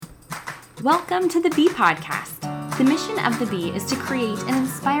Welcome to the Bee Podcast. The mission of the Bee is to create an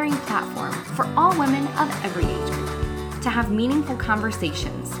inspiring platform for all women of every age group to have meaningful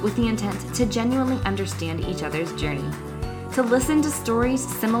conversations with the intent to genuinely understand each other's journey, to listen to stories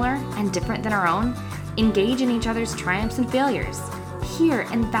similar and different than our own, engage in each other's triumphs and failures, hear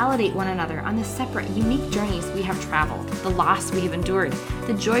and validate one another on the separate, unique journeys we have traveled, the loss we have endured,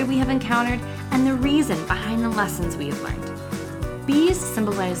 the joy we have encountered, and the reason behind the lessons we have learned. Bees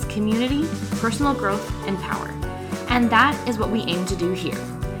symbolize community, personal growth, and power. And that is what we aim to do here.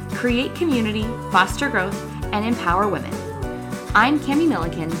 Create community, foster growth, and empower women. I'm Cami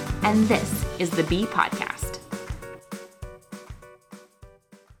Milliken, and this is the Bee Podcast.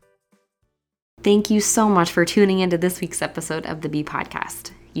 Thank you so much for tuning into this week's episode of the Bee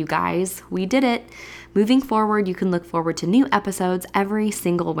Podcast. You guys, we did it. Moving forward, you can look forward to new episodes every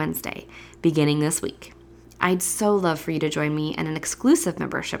single Wednesday, beginning this week. I'd so love for you to join me in an exclusive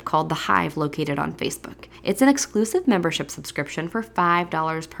membership called The Hive located on Facebook. It's an exclusive membership subscription for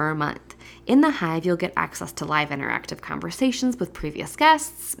 $5 per month. In The Hive, you'll get access to live interactive conversations with previous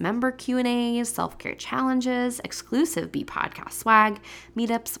guests, member Q&As, self-care challenges, exclusive Bee Podcast swag,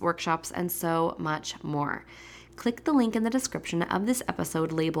 meetups, workshops, and so much more. Click the link in the description of this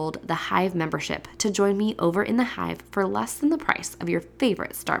episode labeled The Hive Membership to join me over in The Hive for less than the price of your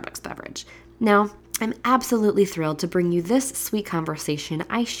favorite Starbucks beverage. Now, I'm absolutely thrilled to bring you this sweet conversation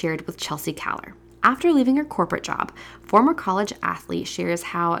I shared with Chelsea Caller. After leaving her corporate job, former college athlete shares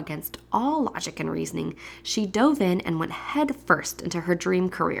how, against all logic and reasoning, she dove in and went head first into her dream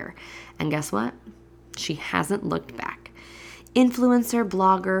career. And guess what? She hasn't looked back. Influencer,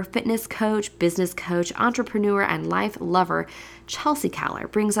 blogger, fitness coach, business coach, entrepreneur, and life lover, Chelsea Caller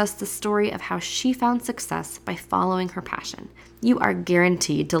brings us the story of how she found success by following her passion. You are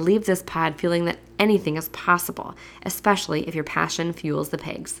guaranteed to leave this pod feeling that anything is possible, especially if your passion fuels the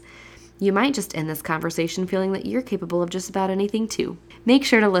pigs. You might just end this conversation feeling that you're capable of just about anything too. Make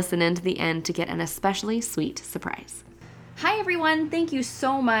sure to listen in to the end to get an especially sweet surprise. Hi everyone, thank you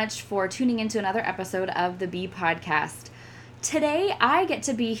so much for tuning into another episode of the Bee Podcast. Today, I get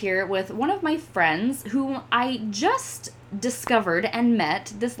to be here with one of my friends whom I just discovered and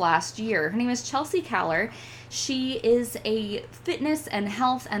met this last year. Her name is Chelsea Caller. She is a fitness and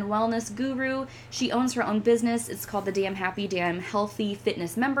health and wellness guru. She owns her own business. It's called the Damn Happy, Damn Healthy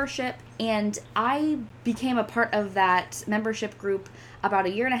Fitness Membership. And I became a part of that membership group about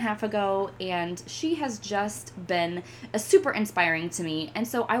 1.5 years ago, and she has just been super inspiring to me. And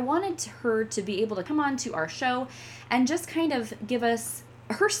so I wanted her to be able to come on to our show and just kind of give us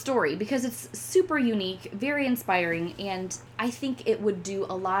her story, because it's super unique, very inspiring, and I think it would do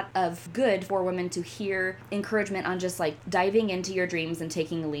a lot of good for women to hear encouragement on just like diving into your dreams and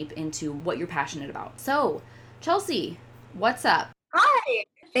taking a leap into what you're passionate about. So, Chelsea, what's up? Hi!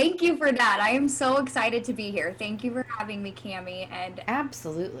 Thank you for that. I am so excited to be here. Thank you for having me, Cami. And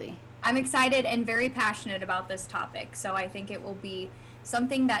Absolutely. I'm excited and very passionate about this topic. So I think it will be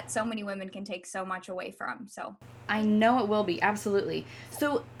something that so many women can take so much away from. So I know it will be. Absolutely.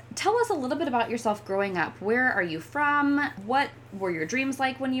 So tell us a little bit about yourself growing up. Where are you from? What were your dreams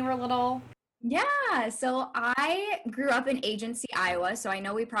like when you were little? yeah, so I grew up in Agency, Iowa. So I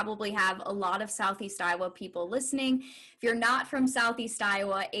know we probably have a lot of Southeast Iowa people listening. If you're not from Southeast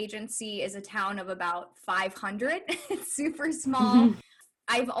Iowa, Agency is a town of about 500. It's super small.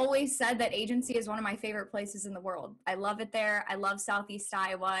 I've always said that Agency is one of my favorite places in the world. I love it there. I love Southeast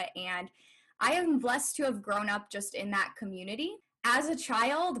Iowa, and I am blessed to have grown up just in that community. As a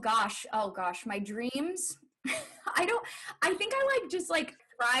child, my dreams, I think I just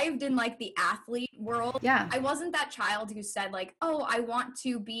thrived in like the athlete world. Yeah. I wasn't that child who said like, oh, I want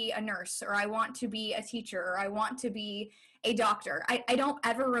to be a nurse, or I want to be a teacher, or I want to be a doctor. I don't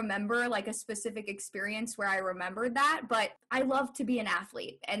ever remember like a specific experience where I remembered that, but I love to be an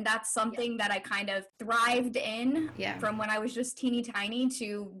athlete. And that's something that I kind of thrived in from when I was just teeny tiny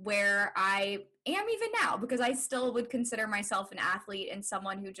to where I am even now, because I still would consider myself an athlete and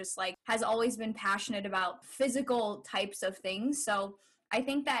someone who just like has always been passionate about physical types of things. So I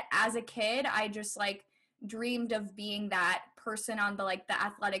think that as a kid, I just like dreamed of being that person on the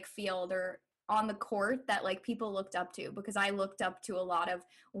athletic field or on the court that like people looked up to, because I looked up to a lot of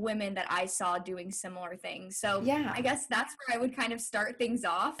women that I saw doing similar things. So I guess that's where I would kind of start things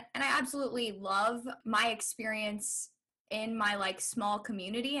off. And I absolutely love my experience in my like small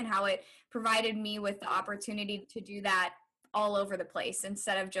community and how it provided me with the opportunity to do that all over the place.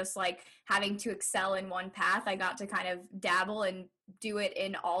 Instead of just like having to excel in one path, I got to kind of dabble and do it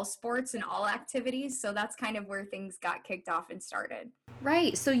in all sports and all activities. So that's kind of where things got kicked off and started.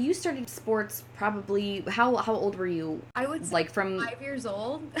 Right. So you started sports probably, how old were you? I would say Like from 5 years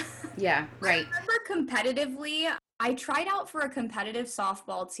old. Yeah, right. I remember competitively, I tried out for a competitive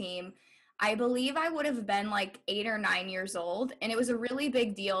softball team. I believe I would have been like 8 or 9 years old. And it was a really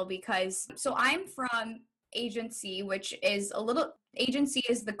big deal because, so I'm from Agency, which is a little, Agency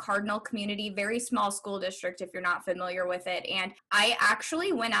is the Cardinal community, very small school district if you're not familiar with it. And I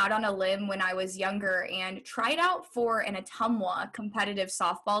actually went out on a limb when I was younger and tried out for an Ottumwa competitive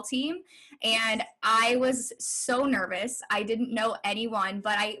softball team. And I was so nervous. I didn't know anyone,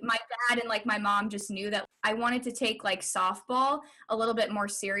 but my dad and like my mom just knew that I wanted to take like softball a little bit more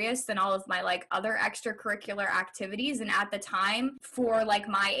serious than all of my like other extracurricular activities. And at the time, for like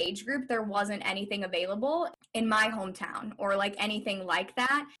my age group, there wasn't anything available in my hometown or like anything like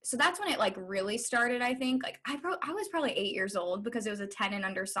that. So that's when it like really started, I think. Like I was probably 8 years old because it was a 10 and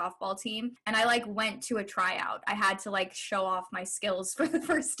under softball team. And I like went to a tryout. I had to like show off my skills for the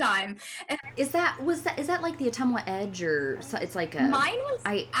first time. And Is that like the Atumwa Edge, or it's like a mine was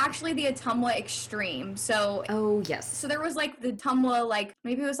actually the Ottumwa Extreme. So Oh, yes. so there was like the Ottumwa, like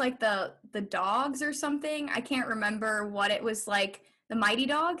maybe it was like the dogs or something. I can't remember what it was like. The Mighty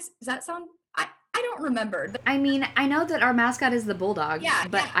Dogs. Does that sound? I don't remember. I mean, I know that our mascot is the bulldog, Yeah,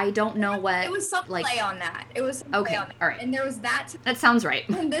 but yeah. I don't know what It was some like play on that. It was some Okay, play on that. all right. And there was that. That sounds right.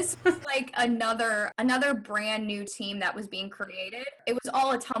 And this was like another brand new team that was being created. It was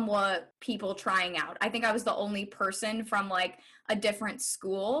all Ottumwa people trying out. I think I was the only person from like a different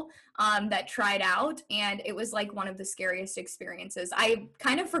school that tried out, and it was like one of the scariest experiences. I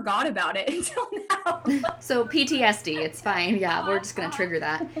kind of forgot about it until now. So PTSD, it's fine. Yeah, we're just gonna trigger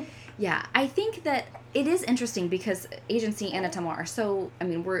that. Yeah, I think that it is interesting because Agency and Ottumwa are so, I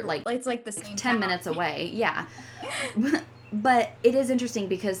mean, we're like It's like the same 10 town. minutes away. Yeah. But it is interesting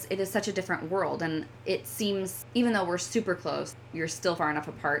because it is such a different world, and it seems, even though we're super close, you're still far enough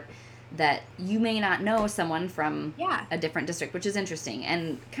apart that you may not know someone from a different district, which is interesting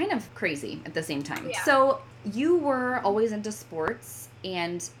and kind of crazy at the same time. Yeah. So you were always into sports,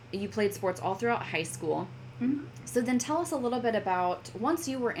 and you played sports all throughout high school. Mm-hmm. So then tell us a little bit about once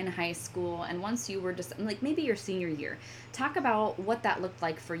you were in high school and once you were just like maybe your senior year, talk about what that looked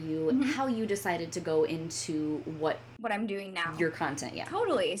like for you, Mm-hmm. how you decided to go into what I'm doing now. Your content, yeah.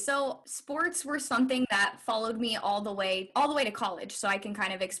 Totally. So sports were something that followed me all the way to college. So I can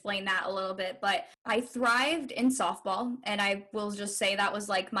kind of explain that a little bit, but I thrived in softball, and I will just say that was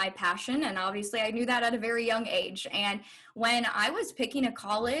like my passion. And obviously I knew that at a very young age. And when I was picking a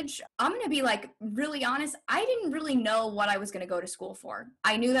college, I'm going to be like really honest, I didn't really know what I was going to go to school for.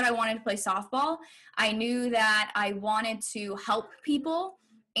 I knew that I wanted to play softball. I knew that I wanted to help people.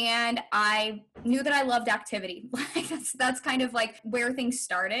 And I knew that I loved activity. Like that's kind of like where things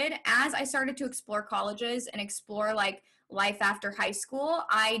started. As I started to explore colleges and explore like life after high school,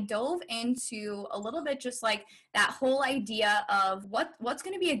 I dove into a little bit just like that whole idea of what's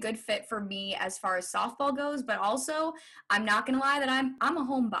going to be a good fit for me as far as softball goes, but also I'm not going to lie that I'm a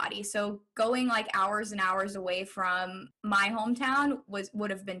homebody. So going like hours and hours away from my hometown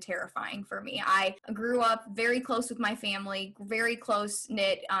would have been terrifying for me. I grew up very close with my family, very close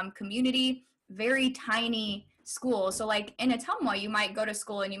knit community, very tiny school. So like in Ottumwa, you might go to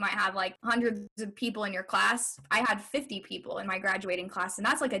school and you might have like hundreds of people in your class. I had 50 people in my graduating class, and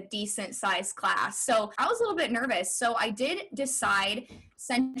that's like a decent sized class. So I was a little bit nervous. So I did decide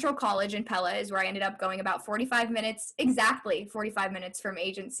Central College in Pella is where I ended up going, about 45 minutes, exactly 45 minutes from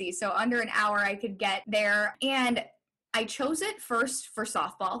Agency. So under an hour I could get there. And I chose it first for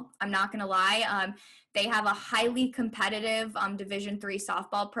softball. I'm not going to lie. They have a highly competitive Division III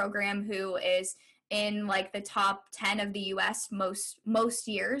softball program who is in like the top 10 of the US most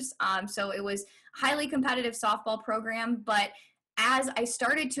years. So it was highly competitive softball program. But as I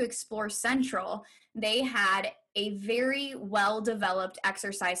started to explore Central, they had a very well-developed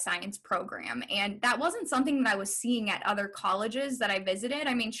exercise science program. And that wasn't something that I was seeing at other colleges that I visited.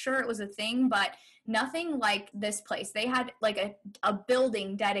 I mean, sure, it was a thing, but nothing like this place. They had like a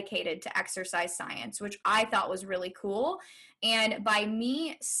building dedicated to exercise science, which I thought was really cool. And by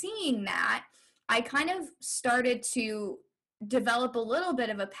me seeing that, I kind of started to develop a little bit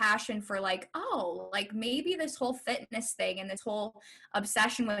of a passion for like, oh, like maybe this whole fitness thing and this whole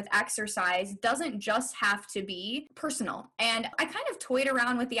obsession with exercise doesn't just have to be personal. And I kind of toyed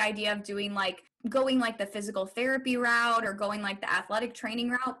around with the idea of doing like going like the physical therapy route or going like the athletic training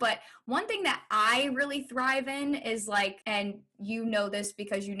route. But one thing that I really thrive in is like, and you know this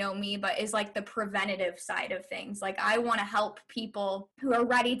because you know me, but is like the preventative side of things. Like I want to help people who are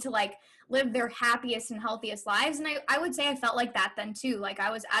ready to like live their happiest and healthiest lives. And I would say I felt like that then too. Like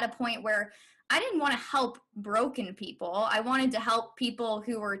I was at a point where I didn't want to help broken people. I wanted to help people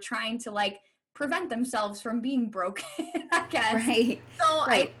who were trying to like prevent themselves from being broken, I guess. Right. So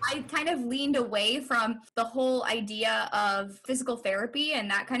Right. I kind of leaned away from the whole idea of physical therapy and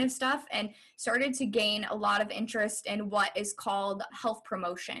that kind of stuff and started to gain a lot of interest in what is called health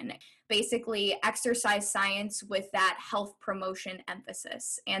promotion. Basically, exercise science with that health promotion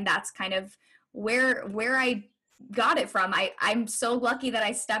emphasis. And that's kind of where I got it from. I'm so lucky that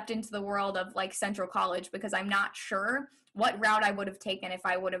I stepped into the world of like Central College because I'm not sure what route I would have taken if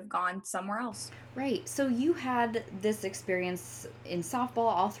I would have gone somewhere else. Right. So you had this experience in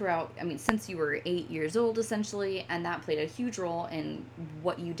softball all throughout, I mean, since you were 8 years old, essentially, and that played a huge role in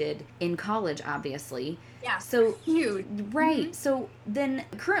what you did in college, obviously. Yeah. So, Huge. right. Mhm. So then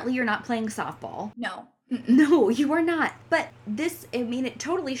currently you're not playing softball. No. No, you are not. But this, I mean, it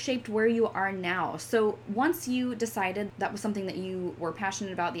totally shaped where you are now. So once you decided that was something that you were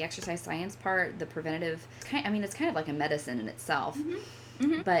passionate about, the exercise science part, the preventative, I mean, it's kind of like a medicine in itself.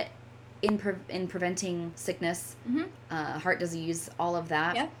 But in preventing sickness, heart disease, all of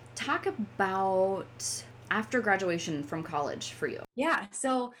that. Yeah. Talk about after graduation from college for you. Yeah.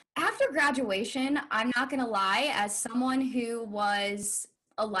 So after graduation, I'm not going to lie, as someone who was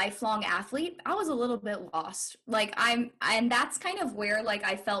a lifelong athlete, I was a little bit lost. Like and that's kind of where like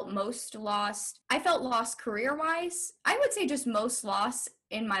I felt most lost. I felt lost career wise. I would say just most lost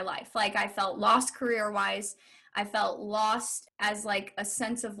in my life. Like I felt lost career wise. I felt lost as like a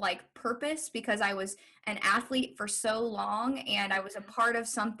sense of like purpose because I was an athlete for so long and I was a part of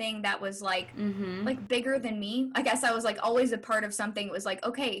something that was like bigger than me. I guess I was like always a part of something. It was like,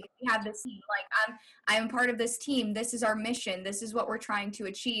 okay, we have this team. Like I'm part of this team. This is our mission. This is what we're trying to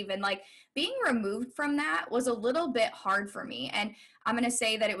achieve. And like being removed from that was a little bit hard for me. And I'm going to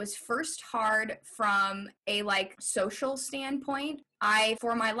say that it was first hard from a like social standpoint. I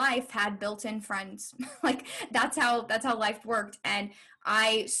for my life had built-in friends. Like that's how life worked, and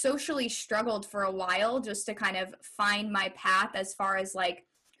I socially struggled for a while just to kind of find my path as far as like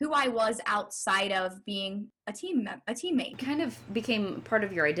who I was outside of being a teammate. Kind of became part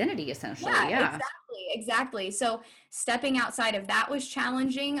of your identity, essentially. Yeah. Exactly. So stepping outside of that was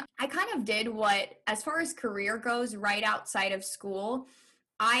challenging. I kind of did what, as far as career goes, right outside of school,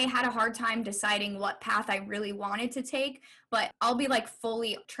 I had a hard time deciding what path I really wanted to take, but I'll be like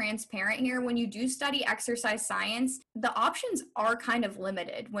fully transparent here. When you do study exercise science, the options are kind of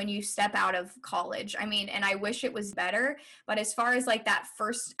limited when you step out of college. I mean, and I wish it was better, but as far as like that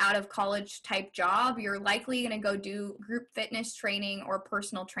first out of college type job, you're likely going to go do group fitness training or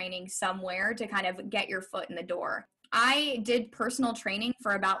personal training somewhere to kind of get your foot in the door. I did personal training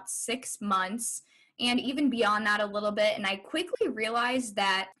for about 6 months and even beyond that a little bit. And I quickly realized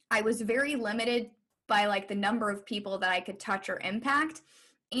that I was very limited by like the number of people that I could touch or impact.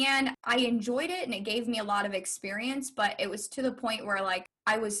 And I enjoyed it and it gave me a lot of experience, but it was to the point where like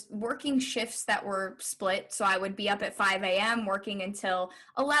I was working shifts that were split. So I would be up at 5 a.m. working until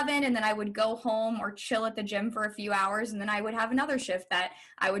 11, and then I would go home or chill at the gym for a few hours. And then I would have another shift that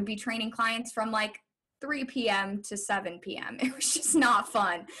I would be training clients from like 3 p.m. to 7 p.m. It was just not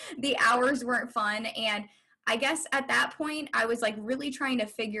fun. The hours weren't fun. And I guess at that point, I was like really trying to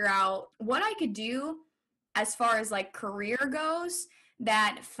figure out what I could do as far as like career goes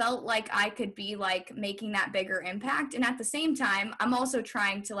that felt like I could be like making that bigger impact. And at the same time, I'm also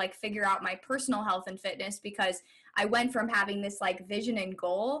trying to like figure out my personal health and fitness because I went from having this like vision and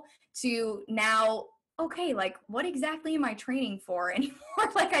goal to now, okay, like what exactly am I training for anymore?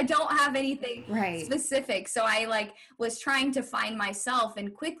 Like I don't have anything specific. So I like was trying to find myself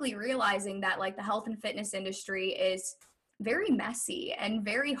and quickly realizing that like the health and fitness industry is very messy and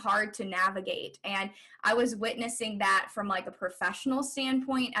very hard to navigate. And I was witnessing that from like a professional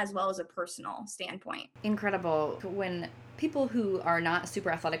standpoint as well as a personal standpoint. Incredible. When people who are not super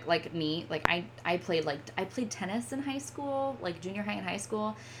athletic like me, like I played tennis in high school, like junior high and high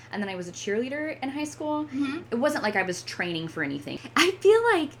school, and then I was a cheerleader in high school. It wasn't like I was training for anything. I feel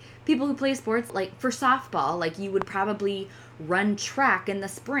like people who play sports, like for softball, like you would probably run track in the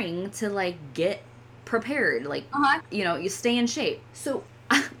spring to like get prepared, like you know, you stay in shape. So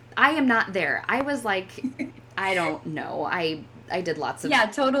I am not there. I was like I don't know, I did lots of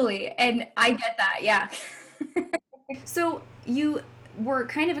totally, and I get that. So were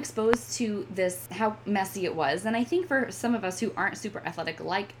kind of exposed to this, how messy it was. And I think for some of us who aren't super athletic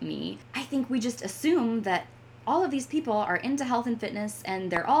like me, I think we just assume that all of these people are into health and fitness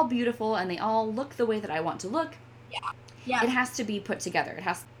and they're all beautiful and they all look the way that I want to look. Yeah. It has to be put together.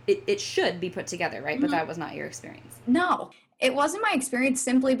 It should be put together, right? Mm-hmm. But that was not your experience. No, it wasn't my experience,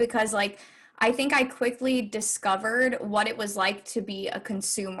 simply because like I think I quickly discovered what it was like to be a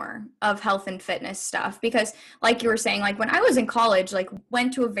consumer of health and fitness stuff. Because like you were saying, like when I was in college, like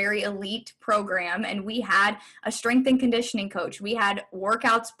went to a very elite program and we had a strength and conditioning coach. We had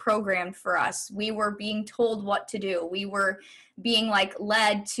workouts programmed for us. We were being told what to do. We were being like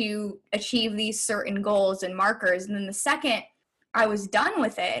led to achieve these certain goals and markers. And then the second I was done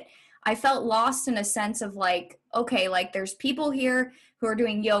with it, I felt lost in a sense of like, okay, like there's people here who are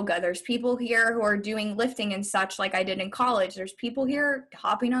doing yoga. There's people here who are doing lifting and such like I did in college. There's people here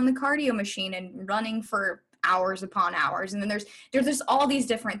hopping on the cardio machine and running for hours upon hours. And then there's just all these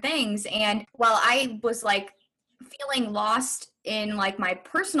different things. And while I was like feeling lost in like my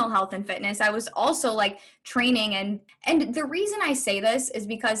personal health and fitness, I was also like training, and the reason I say this is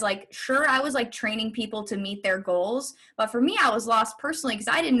because like sure, I was like training people to meet their goals, but for me I was lost personally because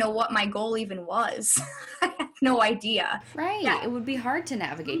I didn't know what my goal even was. I had no idea. Right. Yeah. It would be hard to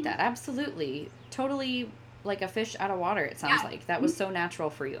navigate that. Absolutely. Totally like a fish out of water, it sounds like. That was so natural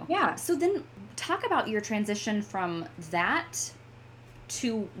for you. Yeah. So then talk about your transition from that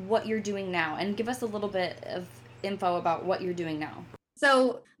to what you're doing now, and give us a little bit of info about what you're doing now.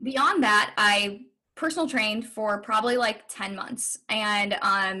 So beyond that, I personal trained for probably like 10 months. And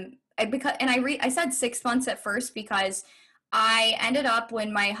I said 6 months at first because I ended up,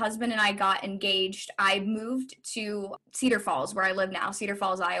 when my husband and I got engaged, I moved to Cedar Falls, where I live now, Cedar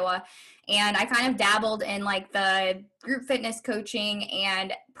Falls, Iowa. And I kind of dabbled in like the group fitness coaching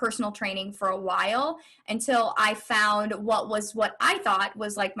and personal training for a while until I found what I thought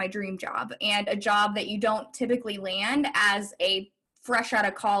was like my dream job, and a job that you don't typically land as a fresh out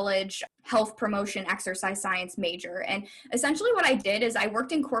of college health promotion exercise science major. And essentially what I did is I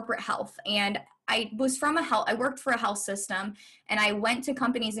worked in corporate health, and I worked for a health system, and I went to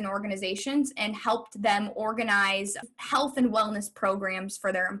companies and organizations and helped them organize health and wellness programs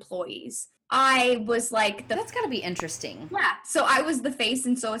for their employees. I was like that's got to be interesting. Yeah. So I was the face.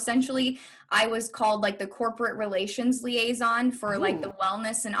 And so essentially I was called like the corporate relations liaison for like the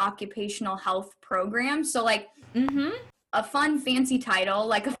wellness and occupational health program. So like a fun, fancy title,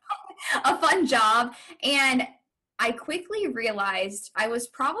 like a fun job. And I quickly realized I was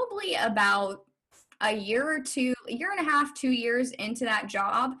probably about a year and a half, 2 years into that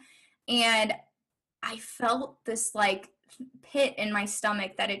job. And I felt this like pit in my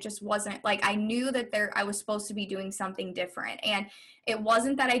stomach that it just wasn't like, I knew that I was supposed to be doing something different. And it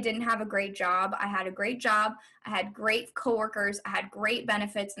wasn't that I didn't have a great job. I had a great job. I had great coworkers. I had great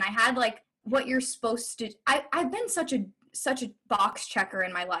benefits. And I had like what you're supposed to, I've been such a box checker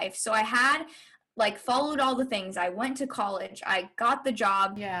in my life. So I had like followed all the things. I went to college. I got the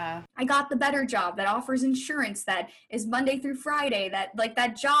job. Yeah. I got the better job that offers insurance, that is Monday through Friday, that like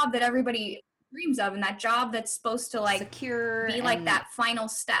that job that everybody dreams of, and that job that's supposed to like secure, be like that final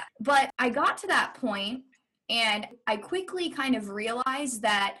step. But I got to that point and I quickly kind of realized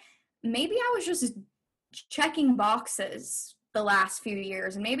that maybe I was just checking boxes the last few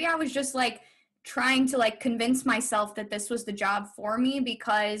years, and maybe I was just like trying to like convince myself that this was the job for me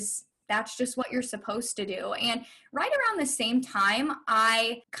because that's just what you're supposed to do. And right around the same time,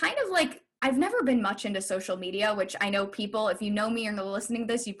 I kind of like, I've never been much into social media, which I know people, if you know me or are listening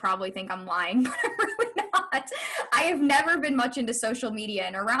to this, you probably think I'm lying, but I'm really not. I have never been much into social media.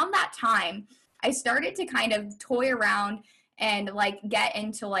 And around that time, I started to kind of toy around and like get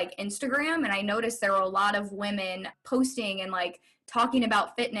into like Instagram. And I noticed there were a lot of women posting and like talking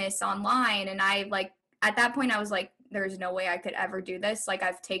about fitness online. And I like, at that point I was like, there's no way I could ever do this. Like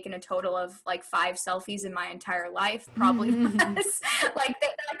I've taken a total of like 5 selfies in my entire life, probably less. Like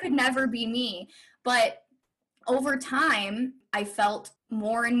that could never be me. But over time, I felt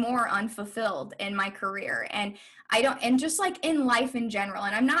more and more unfulfilled in my career. And just like in life in general.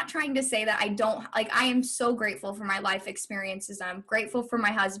 And I'm not trying to say that I am so grateful for my life experiences. I'm grateful for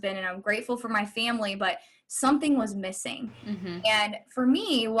my husband and I'm grateful for my family, but something was missing. And for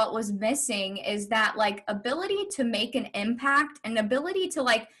me, what was missing is that like ability to make an impact and ability to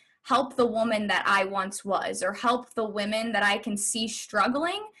like help the woman that I once was, or help the women that I can see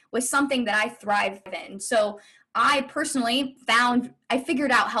struggling with something that I thrive in. So I personally I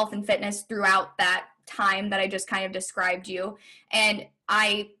figured out health and fitness throughout that time that I just kind of described you. And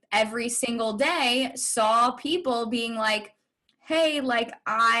I every single day saw people being like, hey, like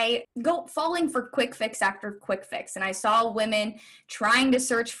I go falling for quick fix after quick fix. And I saw women trying to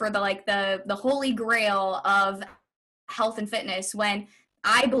search for the holy grail of health and fitness when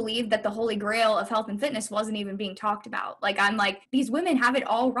I believe that the holy grail of health and fitness wasn't even being talked about. Like, I'm like, these women have it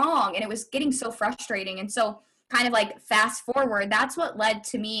all wrong. And it was getting so frustrating. And so, kind of like fast forward, that's what led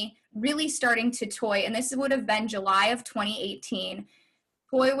to me really starting to toy. And this would have been July of 2018,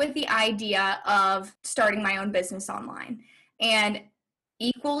 toy with the idea of starting my own business online. And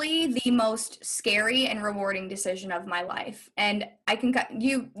equally the most scary and rewarding decision of my life. And I can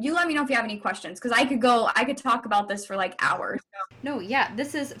you let me know if you have any questions, because I could talk about this for like hours. No, yeah,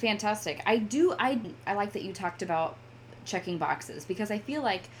 this is fantastic. I like that you talked about checking boxes, because I feel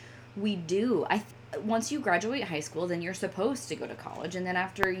like we do. Once you graduate high school, then you're supposed to go to college, and then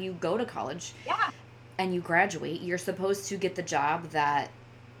after you go to college, Yeah. and you graduate, you're supposed to get the job that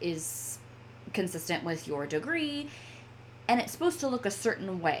is consistent with your degree, and it's supposed to look a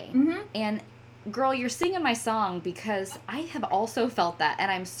certain way. Mm-hmm. And girl, you're singing my song, because I have also felt that, and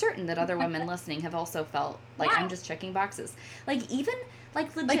I'm certain that other women listening have also felt like Yeah. I'm just checking boxes. Like, even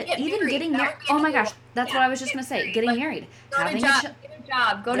like legit, Like, get even married. getting That married. would be Oh my another gosh, one. that's Yeah, what I was just get gonna say. married. Getting Like, married, Go to having job, get a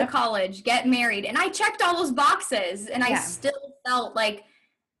job, go to Yep. college, get married. And I checked all those boxes, and I Yeah. still felt like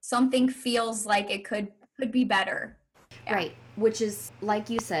something feels like it could be better. Yeah. Right, which is, like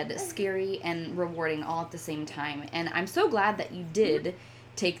you said, scary and rewarding all at the same time. And I'm so glad that you did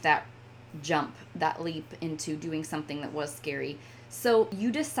take that jump, that leap into doing something that was scary. So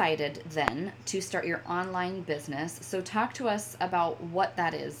you decided then to start your online business. So talk to us about what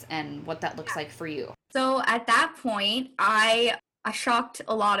that is and what that looks like for you. So at that point, I shocked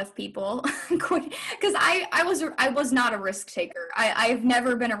a lot of people because I was not a risk taker. I've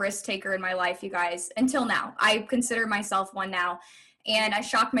never been a risk taker in my life, you guys, until now. I consider myself one now. And I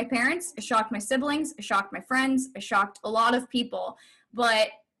shocked my parents, I shocked my siblings, I shocked my friends, I shocked a lot of people. But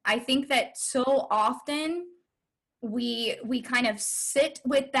I think that so often we kind of sit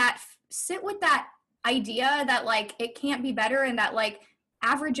with that idea that like it can't be better, and that like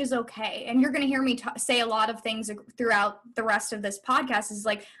average is okay. And you're going to hear me say a lot of things throughout the rest of this podcast is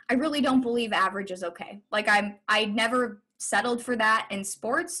like, I really don't believe average is okay. Like I never settled for that in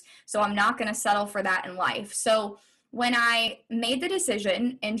sports, so I'm not going to settle for that in life. So when I made the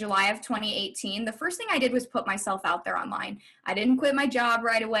decision in July of 2018, the first thing I did was put myself out there online. I didn't quit my job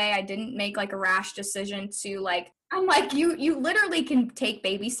right away. I didn't make like a rash decision to like, I'm like, you literally can take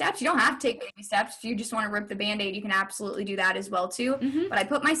baby steps. You don't have to take baby steps. If you just want to rip the Band-Aid, you can absolutely do that as well too. Mm-hmm. But I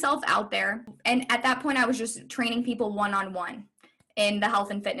put myself out there. And at that point, I was just training people one-on-one in the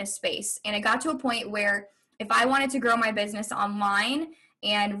health and fitness space. And it got to a point where if I wanted to grow my business online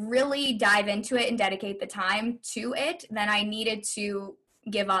and really dive into it and dedicate the time to it, then I needed to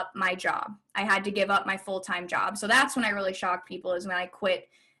give up my job. I had to give up my full-time job. So that's when I really shocked people, is when I quit.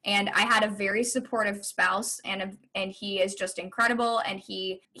 And I had a very supportive spouse, and he is just incredible. And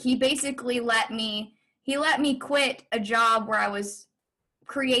he basically let me quit a job where I was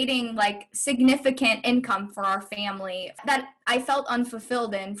creating like significant income for our family that I felt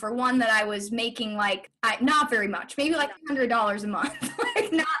unfulfilled in, for one that I was making like not very much, maybe like $100 a month.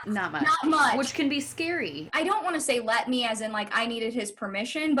 Like Not much. Not much. Which can be scary. I don't want to say let me as in like I needed his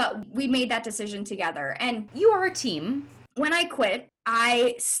permission, but we made that decision together. And You are a team. when I quit,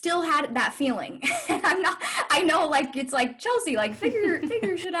 I still had that feeling. I know like it's like, Chelsea, like figure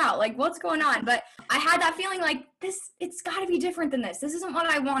shit out. Like what's going on? But I had that feeling like it's gotta be different than this. This isn't what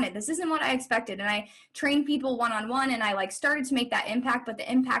I wanted. This isn't what I expected. And I trained people one-on-one, and I like started to make that impact, but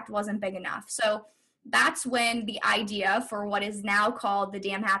the impact wasn't big enough. So that's when the idea for what is now called the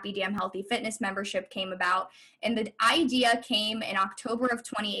Damn Happy, Damn Healthy Fitness membership came about. And the idea came in October of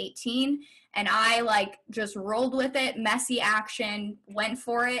 2018. And I like just rolled with it, messy action, went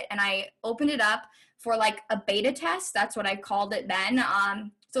for it. And I opened it up for like a beta test. That's what I called it then.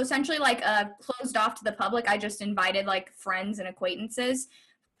 So essentially like closed off to the public. I just invited like friends and acquaintances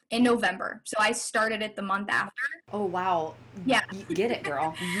in November. So I started it the month after. Oh, wow. Yeah. You get it,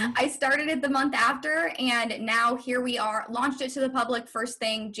 girl. Mm-hmm. I started it the month after, and now here we are, launched it to the public first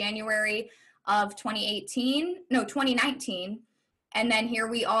thing January of 2019. And then here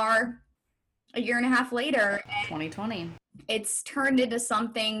we are a year and a half later. 2020. It's turned into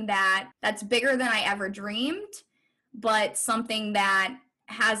something that's bigger than I ever dreamed, but something that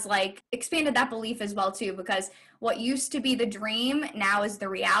has like expanded that belief as well too, because what used to be the dream now is the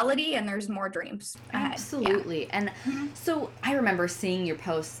reality, and there's more dreams ahead. Absolutely. Yeah. And so I remember seeing your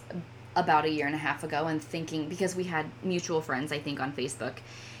posts about a year and a half ago and thinking, because we had mutual friends, I think, on Facebook,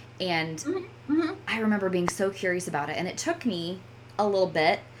 and I remember being so curious about it, and it took me a little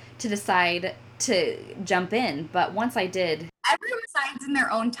bit to decide to jump in, but once I did, decides in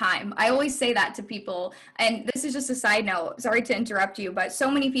their own time. I always say that to people. And this is just a side note. Sorry to interrupt you, but so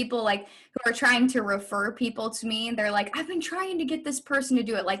many people like who are trying to refer people to me, they're like, I've been trying to get this person to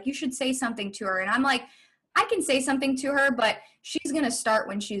do it. Like, you should say something to her. And I'm like, I can say something to her, but she's going to start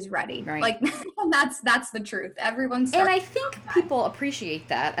when she's ready. Right. Like, that's the truth. Everyone starts. And I think people appreciate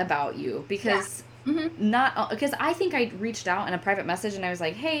that about you because because I think I reached out in a private message and I was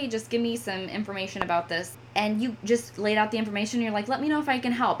like, hey, just give me some information about this. And you just laid out the information. And you're like, let me know if I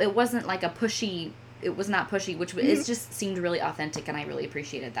can help. It wasn't like it was not pushy, which it just seemed really authentic, and I really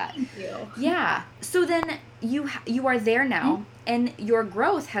appreciated that. Thank you. Yeah. So then you are there now, and your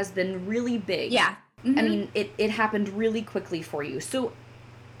growth has been really big. Yeah. I mean, it happened really quickly for you. So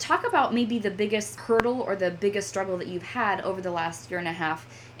talk about maybe the biggest hurdle or the biggest struggle that you've had over the last year and a half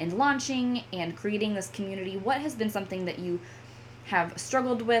in launching and creating this community. What has been something that you have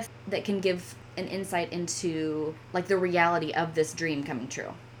struggled with that can give an insight into like the reality of this dream coming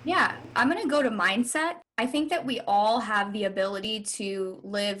true? Yeah, I'm going to go to mindset. I think that we all have the ability to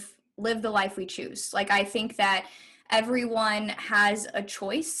live the life we choose. Like, I think that everyone has a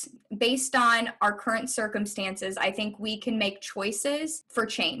choice based on our current circumstances. I think we can make choices for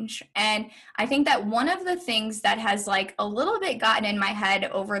change. And I think that one of the things that has like a little bit gotten in my head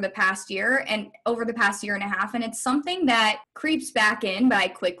over the past year and a half, and it's something that creeps back in, but I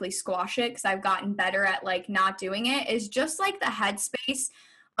quickly squash it because I've gotten better at like not doing it, is just like the headspace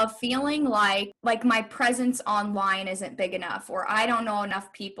of feeling like my presence online isn't big enough, or I don't know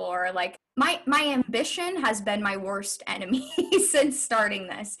enough people, or like my ambition has been my worst enemy since starting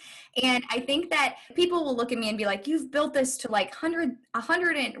this. And I think that people will look at me and be like, you've built this to like 100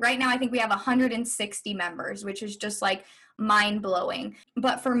 and right now I think we have 160 members, which is just like mind blowing.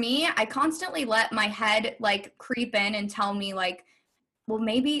 But for me, I constantly let my head like creep in and tell me like, well,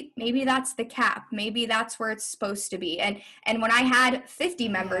 maybe that's the cap. Maybe that's where it's supposed to be. And when I had 50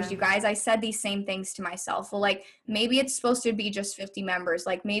 members, you guys, I said these same things to myself. Well, like, maybe it's supposed to be just 50 members.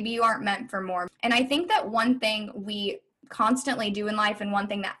 Like, maybe you aren't meant for more. And I think that one thing we constantly do in life, and one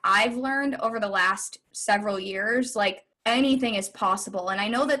thing that I've learned over the last several years, like, anything is possible. And I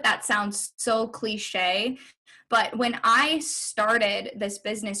know that sounds so cliche, but when I started this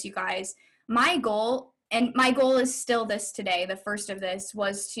business, you guys, my goal is still this today, the first of this,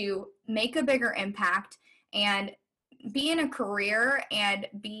 was to make a bigger impact and be in a career and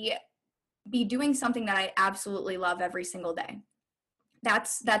be doing something that I absolutely love every single day.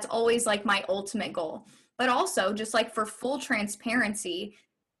 That's always like my ultimate goal. But also, just like for full transparency,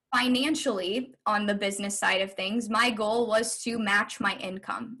 financially on the business side of things, my goal was to match my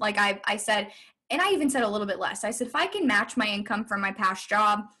income. Like I said, and I even said a little bit less. I said, if I can match my income from my past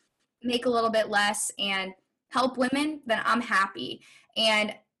job, make a little bit less, and help women, then I'm happy.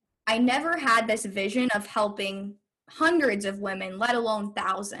 And I never had this vision of helping hundreds of women, let alone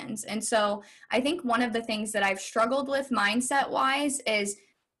thousands. And so I think one of the things that I've struggled with mindset wise is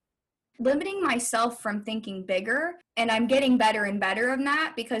limiting myself from thinking bigger. And I'm getting better and better of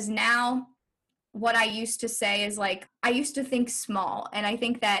that, because now what I used to say is like, I used to think small. And I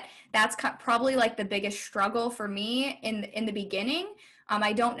think that that's probably like the biggest struggle for me in the beginning.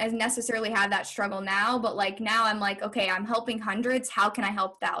 I don't necessarily have that struggle now, but like now I'm like, okay, I'm helping hundreds. How can I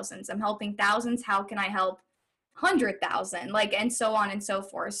help thousands? I'm helping thousands. How can I help 100,000? Like, and so on and so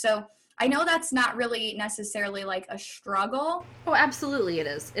forth. So I know that's not really necessarily like a struggle. Oh, absolutely it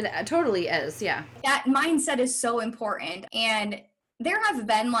is. It totally is. Yeah. That mindset is so important. And there have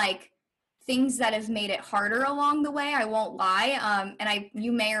been like things that have made it harder along the way, I won't lie. And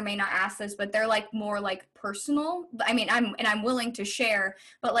you may or may not ask this, but they're like more like personal. I mean, I'm willing to share,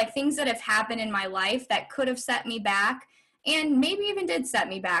 but like things that have happened in my life that could have set me back, and maybe even did set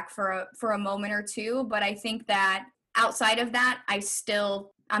me back for a moment or two. But I think that outside of that,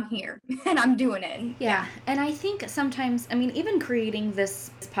 I'm here and I'm doing it. Yeah. And I think sometimes, I mean, even creating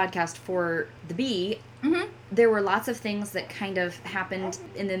this podcast for the Bee, there were lots of things that kind of happened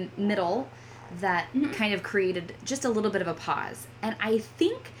in the middle that kind of created just a little bit of a pause. And I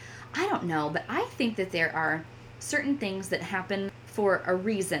don't know, but I think that there are certain things that happen for a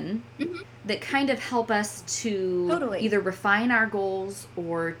reason that kind of help us to either refine our goals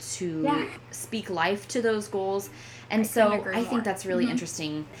or to speak life to those goals. And so I think that's really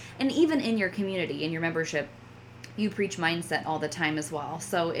interesting. And even in your community, in your membership, you preach mindset all the time as well.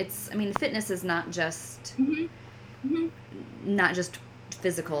 So fitness is not just not just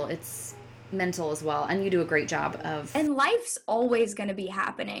physical, it's mental as well. And you do a great job of. And life's always going to be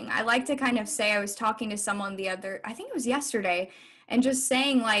happening. I like to kind of say, I was talking to someone I think it was yesterday, and just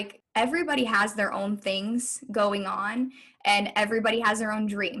saying like, everybody has their own things going on, and everybody has their own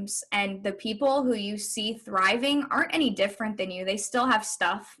dreams, and the people who you see thriving aren't any different than you. They still have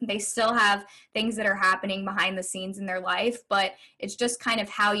stuff, they still have things that are happening behind the scenes in their life, but it's just kind of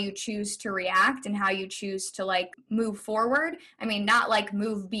how you choose to react and how you choose to like move forward. I mean, not like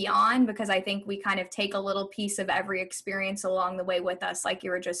move beyond, because I think we kind of take a little piece of every experience along the way with us, like you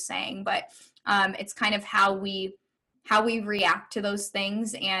were just saying, but it's kind of how we react to those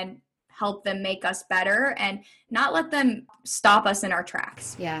things and help them make us better and not let them stop us in our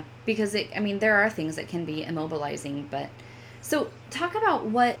tracks. Yeah, because I mean, there are things that can be immobilizing, but so talk about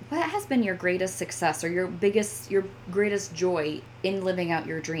what has been your greatest success or your greatest joy in living out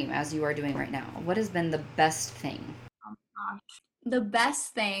your dream as you are doing right now. What has been the best thing? The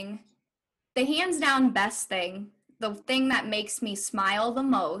best thing, the hands down best thing, the thing that makes me smile the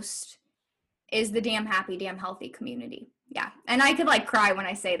most is the Damn Happy, Damn Healthy community. Yeah. And I could like cry when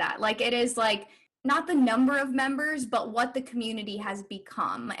I say that. Like it is like not the number of members, but what the community has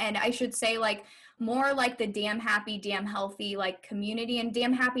become. And I should say like more like the Damn Happy, Damn Healthy like community, and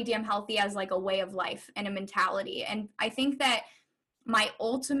Damn Happy, Damn Healthy as like a way of life and a mentality. And I think that my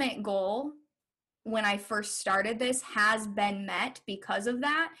ultimate goal when I first started this has been met because of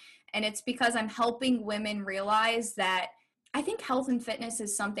that. And it's because I'm helping women realize that I think health and fitness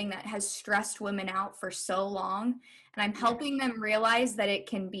is something that has stressed women out for so long. And I'm helping them realize that it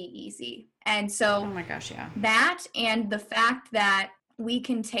can be easy. And Oh so my gosh, yeah. that, and the fact that we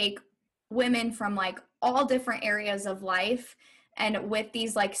can take women from like all different areas of life, and with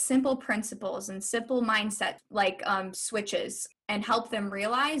these like simple principles and simple mindset like switches, and help them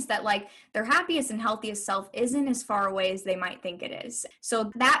realize that like their happiest and healthiest self isn't as far away as they might think it is. So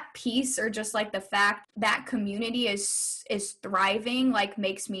that piece, or just like the fact that community is thriving, like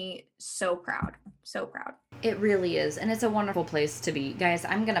makes me so proud, so proud. It really is, and it's a wonderful place to be. Guys,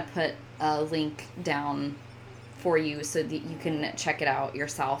 I'm going to put a link down for you so that you can check it out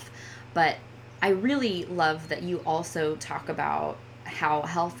yourself. But I really love that you also talk about how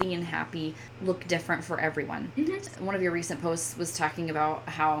healthy and happy look different for everyone. Mm-hmm. One of your recent posts was talking about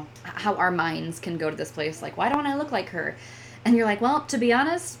how our minds can go to this place like, why don't I look like her? And you're like, well, to be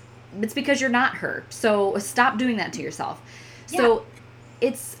honest, it's because you're not her. So stop doing that to yourself. Yeah. So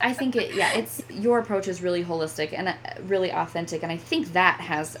I think it's your approach is really holistic and really authentic, and I think that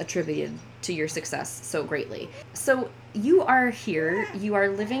has attributed to your success so greatly. So you are here, you are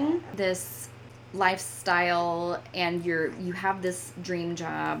living this lifestyle, and you have this dream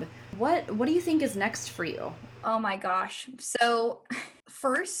job. What do you think is next for you? Oh my gosh. So,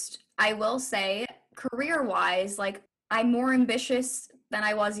 first, I will say, career wise, like I'm more ambitious than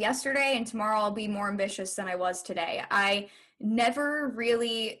I was yesterday, and tomorrow I'll be more ambitious than I was today. I never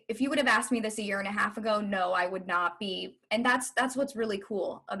really, if you would have asked me this a year and a half ago, no, I would not be. And that's what's really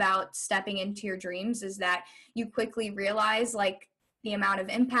cool about stepping into your dreams, is that you quickly realize like the amount of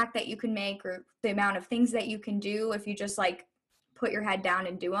impact that you can make, or the amount of things that you can do if you just like put your head down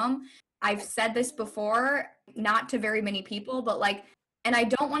and do them. I've said this before, not to very many people, but like, and I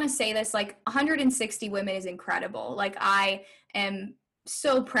don't want to say this, like 160 women is incredible. Like I am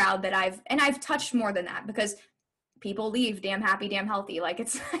so proud that I've touched more than that, because people leave Damn Happy, Damn Healthy. Like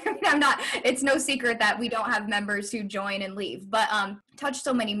it's, I mean, it's no secret that we don't have members who join and leave, but touch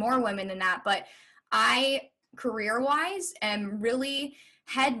so many more women than that. But I, career wise, am really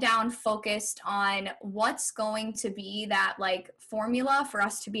head down focused on what's going to be that like formula for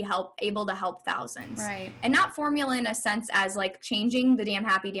us to be able to help thousands. Right. And not formula in a sense as like changing the Damn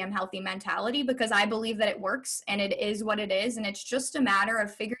Happy, Damn Healthy mentality, because I believe that it works and it is what it is. And it's just a matter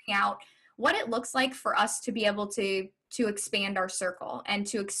of figuring out what it looks like for us to be able to expand our circle and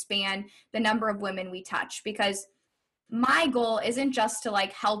to expand the number of women we touch. Because my goal isn't just to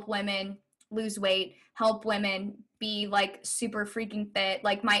like help women lose weight, help women be like super freaking fit.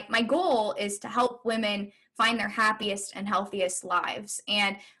 Like my goal is to help women find their happiest and healthiest lives.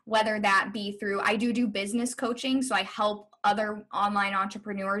 And whether that be through, I do business coaching, so I help other online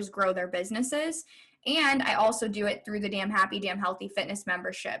entrepreneurs grow their businesses. And I also do it through the Damn Happy, Damn Healthy fitness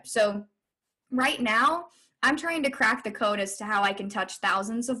membership. So right now, I'm trying to crack the code as to how I can touch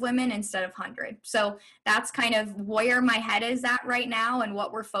thousands of women instead of 100. So that's kind of where my head is at right now and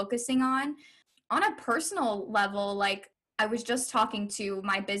what we're focusing on. On a personal level, like I was just talking to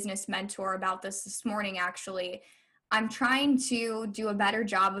my business mentor about this morning, actually. I'm trying to do a better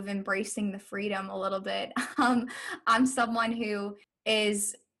job of embracing the freedom a little bit. I'm someone who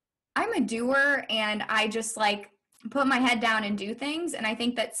I'm a doer, and I just like put my head down and do things. And I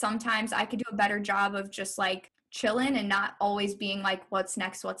think that sometimes I could do a better job of just like chilling and not always being like, what's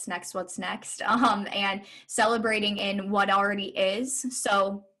next, what's next, what's next, and celebrating in what already is.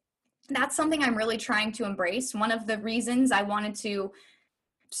 So that's something I'm really trying to embrace. One of the reasons I wanted to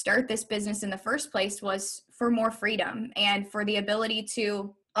start this business in the first place was for more freedom and for the ability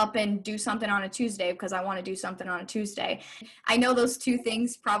to up and do something on a Tuesday because I want to do something on a Tuesday. I know those two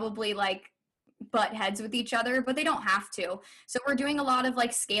things probably like butt heads with each other, but they don't have to. So we're doing a lot of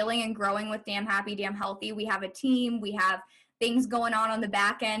like scaling and growing with Damn Happy, Damn Healthy. We have a team, we have things going on the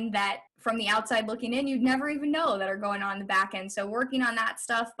back end that from the outside looking in, you'd never even know that are going on in the back end. So working on that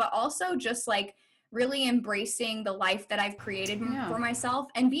stuff, but also just like really embracing the life that I've created for myself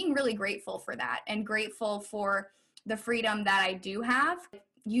and being really grateful for that and grateful for the freedom that I do have,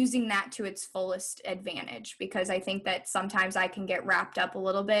 using that to its fullest advantage, because I think that sometimes I can get wrapped up a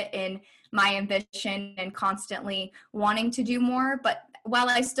little bit in my ambition and constantly wanting to do more. But while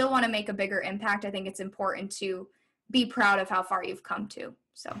I still want to make a bigger impact, I think it's important to be proud of how far you've come to.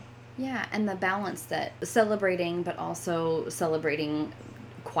 So yeah, and the balance that celebrating, but also celebrating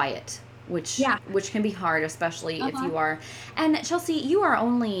quiet, which can be hard, especially if you are. And Chelsea, you are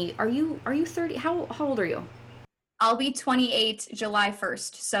only, are you 30? How old are you? I'll be 28 July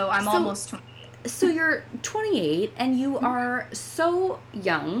 1st, so I'm almost 20. So you're 28 and you are so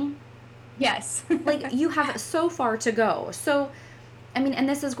young. Yes. Like you have so far to go. So, I mean, and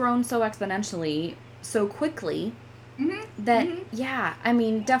this has grown so exponentially, so quickly that, yeah, I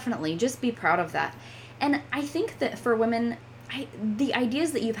mean, definitely just be proud of that. And I think that for women, the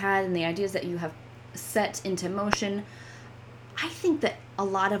ideas that you've had and the ideas that you have set into motion, I think that a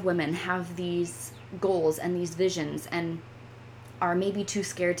lot of women have these goals and these visions and are maybe too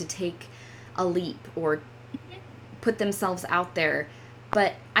scared to take a leap or put themselves out there.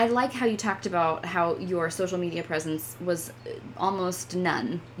 But I like how you talked about how your social media presence was almost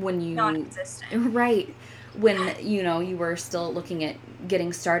none when you non-existent. Right, when you were still looking at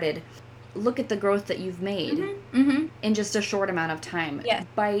getting started. Look at the growth that you've made in just a short amount of time. Yes.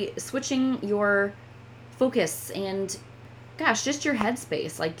 By switching your focus and, gosh, just your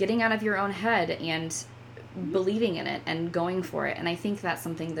headspace, like getting out of your own head and believing in it and going for it. And I think that's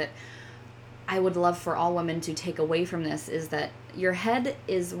something that I would love for all women to take away from this, is that your head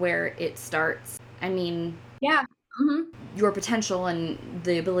is where it starts. I mean, yeah, your potential and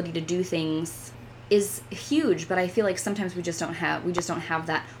the ability to do things is huge, but I feel like sometimes we just don't have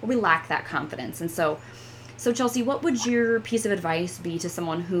that, or we lack that confidence. And so Chelsea, what would your piece of advice be to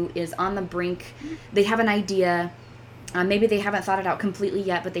someone who is on the brink? They have an idea, maybe they haven't thought it out completely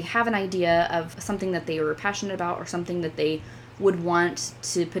yet, but they have an idea of something that they are passionate about or something that they would want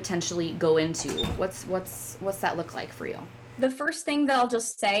to potentially go into. What's that look like for you? The first thing that I'll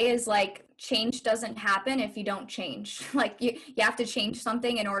just say is like, change doesn't happen if you don't change. Like you have to change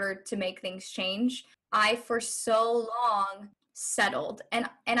something in order to make things change. I for so long settled, and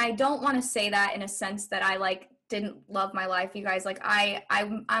I don't want to say that in a sense that I like didn't love my life, you guys. Like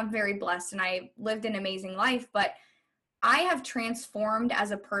I'm very blessed and I lived an amazing life, but I have transformed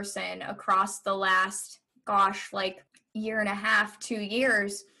as a person across the last, gosh, like year and a half, 2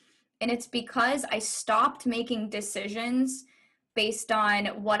 years. And it's because I stopped making decisions based on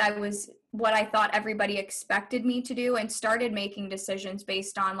what I thought everybody expected me to do, and started making decisions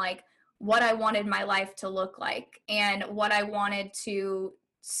based on like what I wanted my life to look like and what I wanted to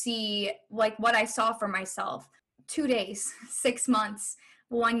see, like what I saw for myself 2 days, 6 months,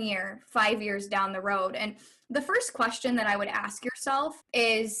 1 year, 5 years down the road. And the first question that I would ask yourself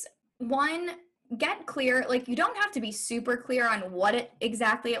is, one, get clear. Like you don't have to be super clear on what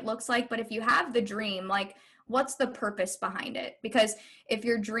exactly it looks like, but if you have the dream, like what's the purpose behind it? Because if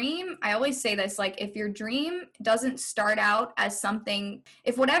your dream, I always say this, like if your dream doesn't start out as something,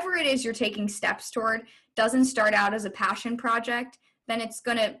 if whatever it is you're taking steps toward doesn't start out as a passion project, then it's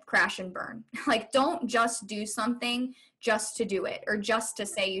going to crash and burn. Like don't just do something just to do it or just to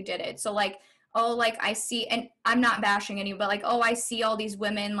say you did it. So like, oh, like I see, and I'm not bashing any, but like, oh, I see all these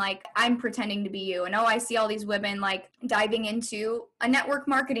women, like I'm pretending to be you. And oh, I see all these women like diving into a network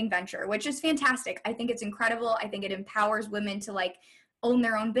marketing venture, which is fantastic. I think it's incredible. I think it empowers women to like own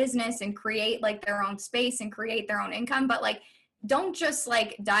their own business and create like their own space and create their own income. But like, don't just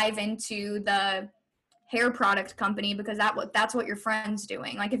like dive into the hair product company because that's what your friend's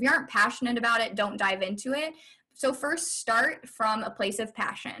doing. Like if you aren't passionate about it, don't dive into it. So first, start from a place of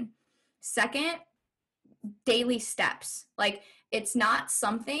passion. Second, daily steps. Like it's not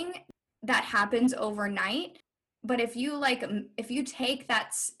something that happens overnight, but if you take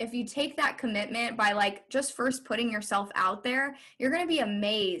that commitment by like just first putting yourself out there, you're going to be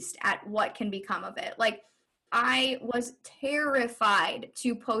amazed at what can become of it. Like I was terrified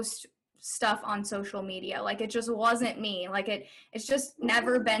to post stuff on social media. Like it just wasn't me. Like it's just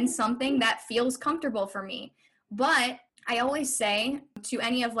never been something that feels comfortable for me. But I always say to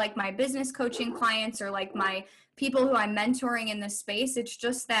any of like my business coaching clients or like my people who I'm mentoring in this space, it's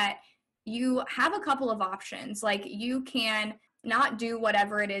just that you have a couple of options. Like you can not do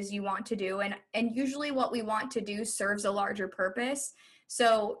whatever it is you want to do, and usually what we want to do serves a larger purpose.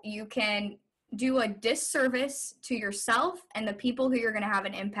 So you can do a disservice to yourself and the people who you're going to have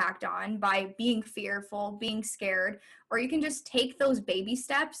an impact on by being fearful, being scared, or you can just take those baby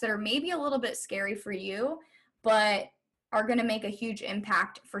steps that are maybe a little bit scary for you, but are going to make a huge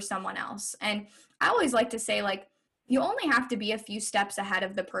impact for someone else. And I always like to say, like, you only have to be a few steps ahead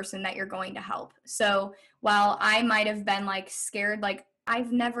of the person that you're going to help. So while I might have been like scared, like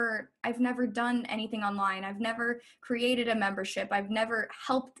I've never done anything online. I've never created a membership. I've never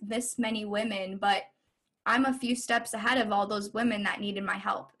helped this many women, but I'm a few steps ahead of all those women that needed my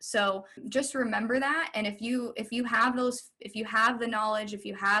help. So just remember that. And if you have the knowledge, if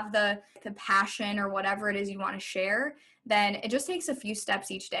you have the passion or whatever it is you want to share, then it just takes a few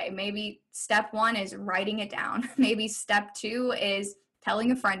steps each day. Maybe step 1 is writing it down. Maybe step 2 is telling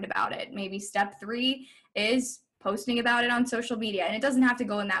a friend about it. Maybe step 3 is posting about it on social media. And it doesn't have to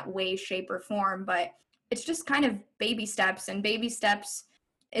go in that way, shape, or form, but it's just kind of baby steps, and baby steps,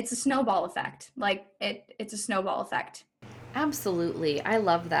 it's a snowball effect. Like it's a snowball effect. Absolutely. I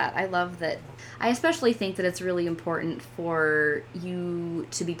love that. I love that. I especially think that it's really important for you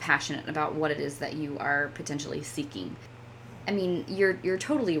to be passionate about what it is that you are potentially seeking. I mean, you're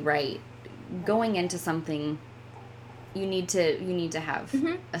totally right. Going into something, you need to have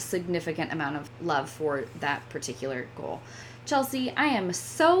a significant amount of love for that particular goal. Chelsea, I am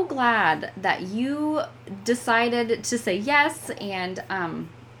so glad that you decided to say yes, and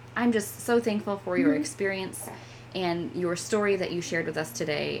I'm just so thankful for your experience and your story that you shared with us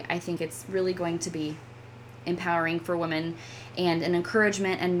today. I think it's really going to be empowering for women and an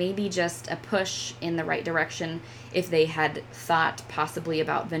encouragement, and maybe just a push in the right direction if they had thought possibly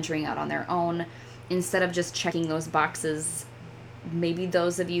about venturing out on their own instead of just checking those boxes. Maybe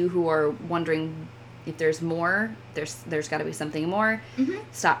those of you who are wondering if there's more, there's got to be something more.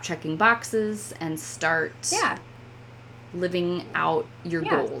 Stop checking boxes and start living out your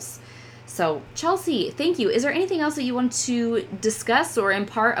goals. So, Chelsea, thank you. Is there anything else that you want to discuss or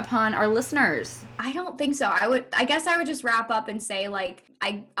impart upon our listeners? I don't think so. I guess I would just wrap up and say, like,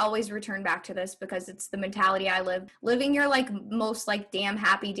 I always return back to this because it's the mentality I live. Living your like most like damn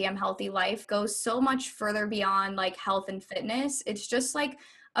happy, damn healthy life goes so much further beyond like health and fitness. It's just like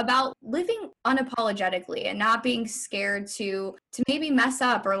about living unapologetically and not being scared to maybe mess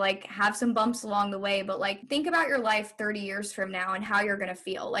up or like have some bumps along the way, but like think about your life 30 years from now and how you're going to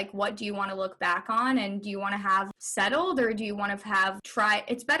feel. Like, what do you want to look back on, and do you want to have settled, or do you want to have try?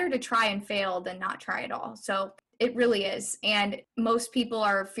 It's better to try and fail than not try at all. So it really is. And most people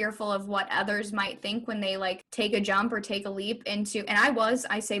are fearful of what others might think when they like take a jump or take a leap into, and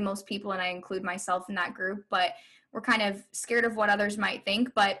I say most people, and I include myself in that group, but we're kind of scared of what others might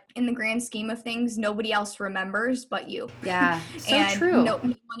think. But in the grand scheme of things, nobody else remembers but you. Yeah, so and true. No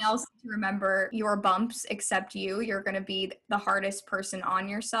one else to remember your bumps except you. You're going to be the hardest person on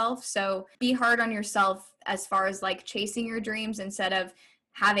yourself. So be hard on yourself as far as like chasing your dreams instead of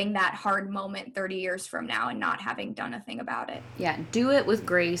having that hard moment 30 years from now and not having done a thing about it. Yeah, do it with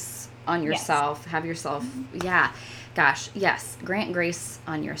grace on yourself. Yes. Have yourself, grant grace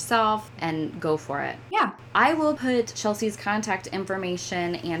on yourself and go for it. Yeah. I will put Chelsea's contact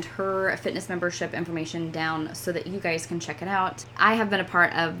information and her fitness membership information down so that you guys can check it out. I have been a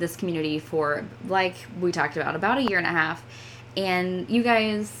part of this community for, like we talked about a year and a half. And you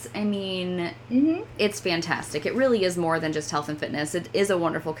guys, I mean, it's fantastic. It really is more than just health and fitness. It is a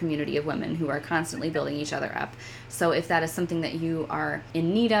wonderful community of women who are constantly building each other up. So if that is something that you are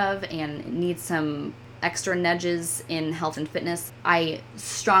in need of and need some extra nudges in health and fitness, I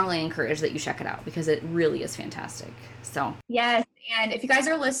strongly encourage that you check it out because it really is fantastic. So yes, and if you guys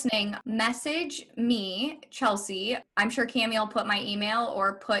are listening, message me, Chelsea. I'm sure Cammie will put my email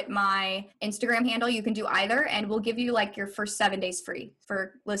or put my Instagram handle. You can do either, and we'll give you like your first 7 days free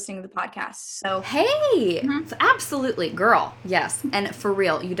for listening to the podcast. So hey, absolutely, girl. Yes, and for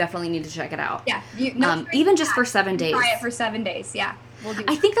real, you definitely need to check it out. Yeah, even just for 7 days. Try it for 7 days. Yeah.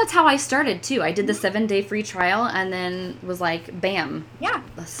 I think that's how I started too. I did the 7 day free trial and then was like, bam,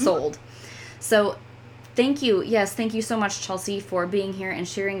 sold. So thank you. Yes, thank you so much, Chelsea, for being here and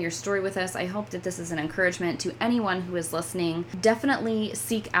sharing your story with us. I hope that this is an encouragement to anyone who is listening. Definitely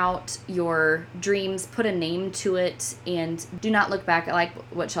seek out your dreams, put a name to it, and do not look back. Like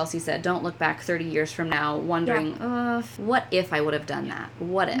what Chelsea said, don't look back 30 years from now wondering, what if I would have done that?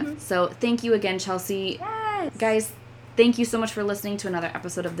 What if? So thank you again, Chelsea. Yes. Guys, thank you so much for listening to another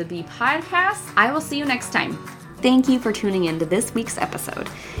episode of the Bee Podcast. I will see you next time. Thank you for tuning in to this week's episode.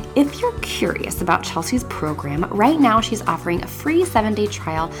 If you're curious about Chelsea's program, right now she's offering a free 7-day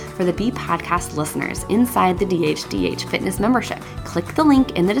trial for the Be Podcast listeners inside the DHDH Fitness membership. Click the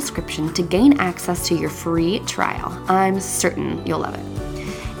link in the description to gain access to your free trial. I'm certain you'll love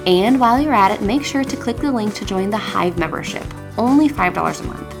it. And while you're at it, make sure to click the link to join the Hive membership, only $5 a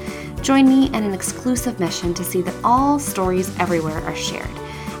month. Join me in an exclusive mission to see that all stories everywhere are shared.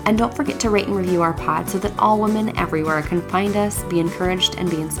 And don't forget to rate and review our pod so that all women everywhere can find us, be encouraged, and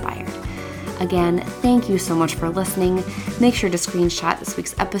be inspired. Again, thank you so much for listening. Make sure to screenshot this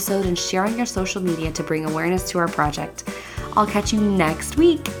week's episode and share on your social media to bring awareness to our project. I'll catch you next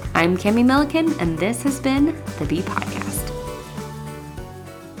week. I'm Cami Milliken, and this has been the Be Podcast.